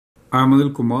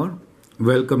I'm Kumar.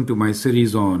 Welcome to my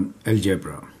series on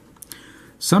algebra.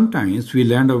 Sometimes we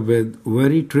land up with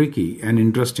very tricky and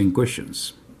interesting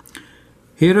questions.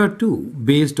 Here are two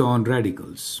based on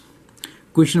radicals.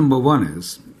 Question number 1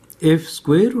 is, if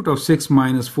square root of 6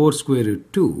 minus 4 square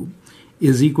root 2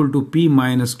 is equal to p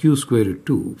minus q square root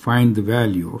 2, find the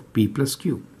value of p plus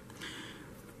q.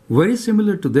 Very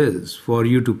similar to this for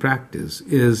you to practice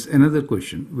is another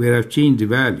question where I've changed the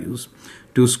values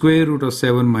to square root of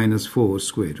 7 minus 4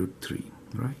 square root 3,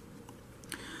 right?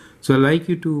 So I'd like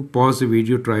you to pause the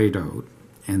video, try it out,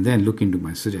 and then look into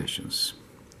my suggestions.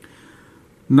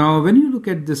 Now, when you look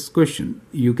at this question,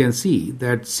 you can see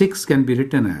that 6 can be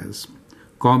written as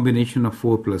combination of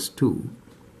 4 plus 2,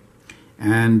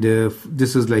 and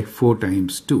this is like 4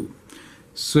 times 2.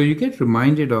 So you get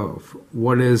reminded of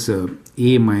what is a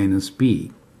minus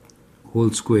b whole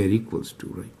square equals to,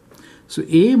 right? So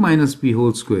a minus b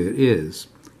whole square is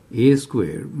a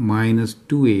square minus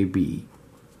 2ab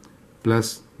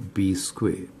plus b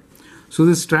square. So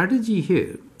the strategy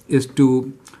here is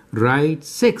to write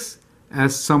 6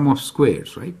 as sum of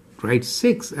squares, right? Write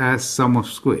 6 as sum of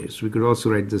squares. We could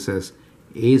also write this as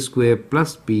a square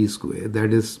plus b square,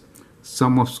 that is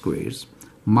sum of squares,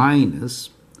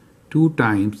 minus 2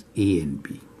 times a and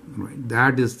b, right?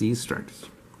 That is the strategy.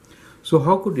 So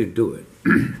how could you do it?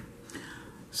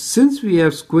 Since we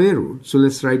have square root, so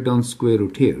let's write down square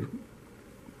root here.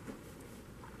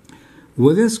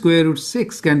 Within square root,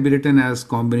 6 can be written as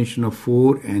combination of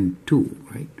 4 and 2,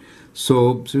 right?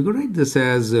 So we could write this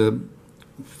as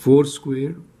 4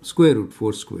 square, square root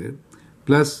 4 square,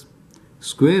 plus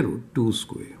square root 2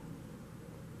 square.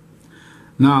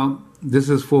 Now, this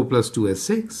is 4 plus 2 is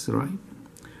 6, right?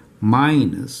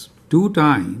 Minus 2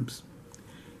 times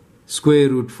square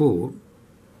root 4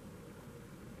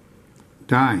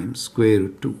 times square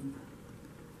root 2.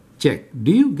 Check.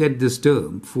 Do you get this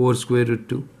term 4 square root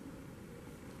 2?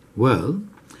 Well,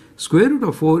 square root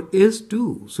of 4 is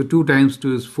 2. So 2 times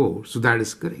 2 is 4. So that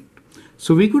is correct.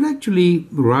 So we could actually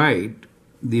write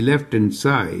the left hand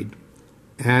side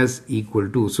as equal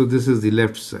to. So this is the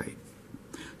left side.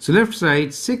 So left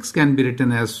side 6 can be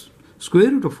written as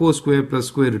square root of 4 square plus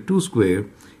square root 2 square.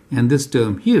 And this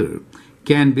term here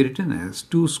can be written as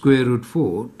 2 square root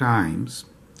 4 times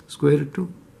square root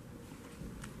 2.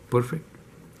 Perfect.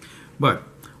 But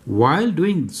while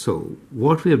doing so,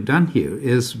 what we have done here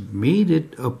is made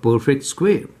it a perfect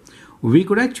square. We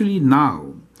could actually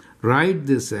now write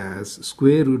this as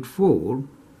square root 4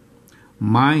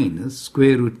 minus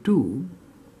square root 2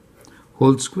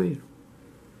 whole square.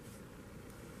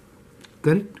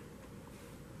 Correct?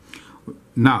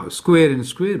 Now, square and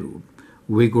square root,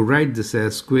 we could write this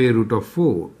as square root of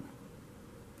 4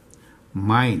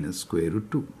 minus square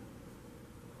root 2.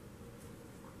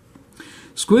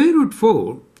 Square root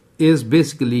 4 is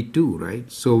basically 2, right?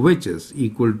 So which is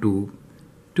equal to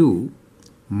 2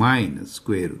 minus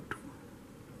square root 2.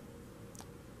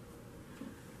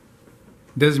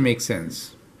 Does make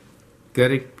sense?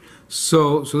 Correct?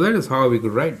 So that is how we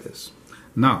could write this.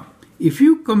 Now, if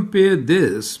you compare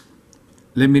this,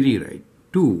 let me rewrite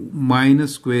 2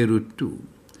 minus square root 2.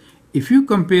 If you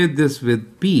compare this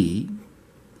with p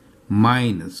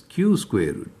minus q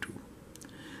square root 2,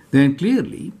 then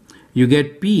clearly you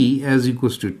get p as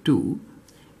equals to 2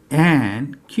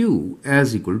 and q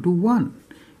as equal to 1.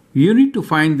 You need to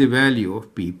find the value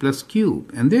of p plus q,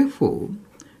 and therefore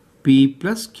p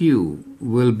plus q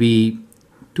will be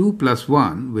 2 plus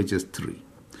 1, which is 3.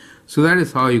 So that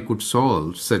is how you could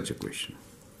solve such a question.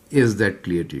 Is that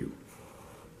clear to you?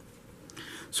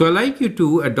 So I'd like you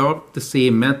to adopt the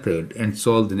same method and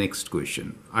solve the next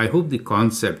question. I hope the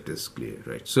concept is clear,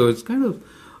 right? So it's kind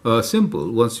of simple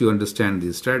once you understand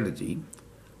the strategy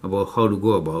about how to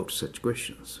go about such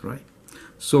questions, right?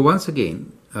 So once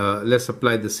again, let's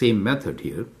apply the same method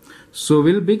here. So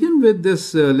we'll begin with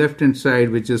this left hand side,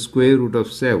 which is square root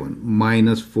of 7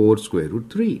 minus 4 square root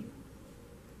 3.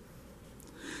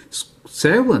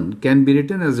 7 can be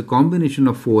written as a combination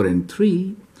of 4 and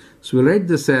 3. So we'll write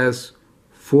this as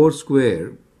 4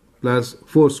 square plus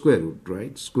 4 square root,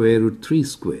 right? Square root 3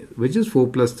 square, which is 4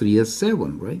 plus 3 is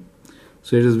 7, right?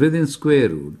 So it is within square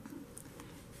root.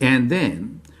 And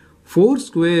then 4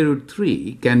 square root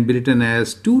 3 can be written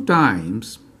as 2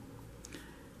 times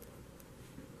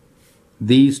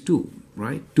these 2,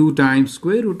 right? 2 times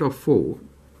square root of 4,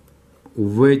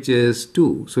 which is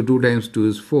 2. So 2 times 2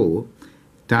 is 4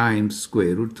 times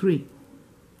square root 3.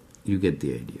 You get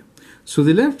the idea. So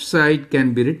the left side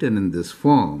can be written in this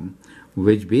form,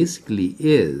 which basically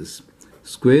is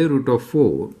square root of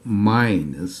 4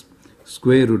 minus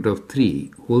square root of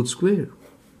 3 whole square.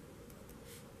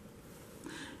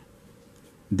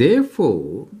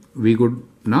 Therefore, we could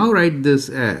now write this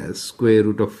as square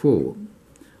root of 4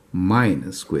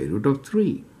 minus square root of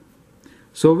 3.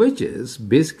 So which is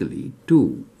basically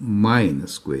 2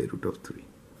 minus square root of 3.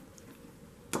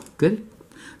 Okay?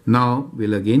 Now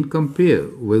we'll again compare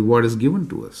with what is given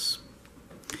to us.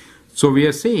 So we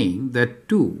are saying that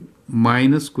 2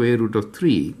 minus square root of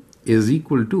 3 is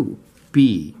equal to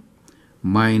p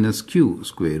minus q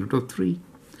square root of 3.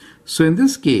 So in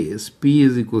this case, p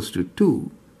is equals to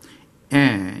 2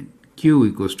 and q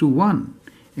equals to 1.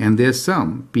 And their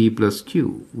sum, p plus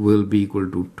q, will be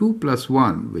equal to 2 plus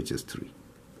 1, which is 3.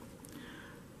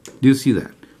 Do you see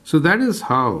that? So that is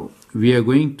how we are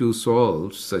going to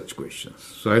solve such questions.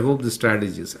 So I hope the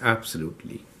strategy is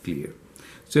absolutely clear.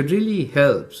 So it really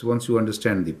helps once you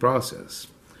understand the process,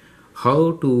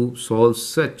 how to solve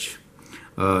such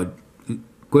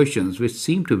questions which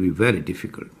seem to be very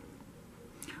difficult.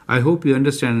 I hope you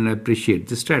understand and appreciate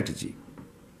the strategy.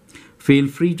 Feel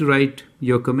free to write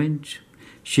your comment,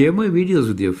 share my videos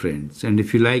with your friends, and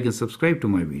if you like and subscribe to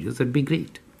my videos, that'd be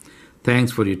great.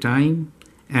 Thanks for your time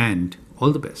and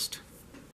all the best.